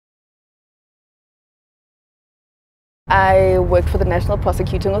I worked for the National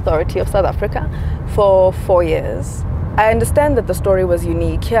Prosecuting Authority of South Africa for 4 years. I understand that the story was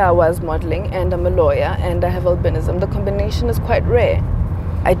unique. Here I was modeling, and I'm a lawyer, and I have albinism. The combination is quite rare.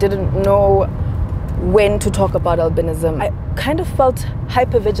 I didn't know when to talk about albinism. I kind of felt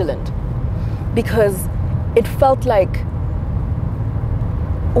hypervigilant because it felt like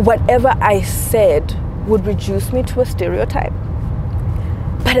whatever I said would reduce me to a stereotype.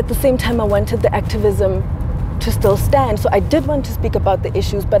 But at the same time, I wanted the activism to still stand. So I did want to speak about the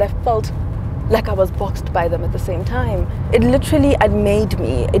issues, but I felt like I was boxed by them at the same time. It literally unmade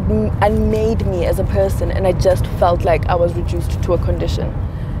me. It unmade me as a person, and I just felt like I was reduced to a condition.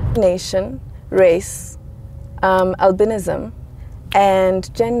 Nation, race, albinism,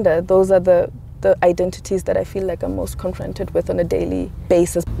 and gender, those are the identities that I feel like I'm most confronted with on a daily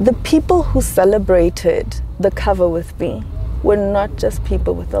basis. The people who celebrated the cover with me were not just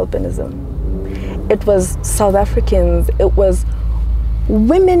people with albinism. It was South Africans, it was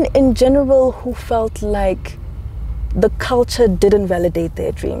women in general who felt like the culture didn't validate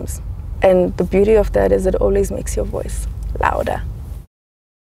their dreams. And the beauty of that is it always makes your voice louder.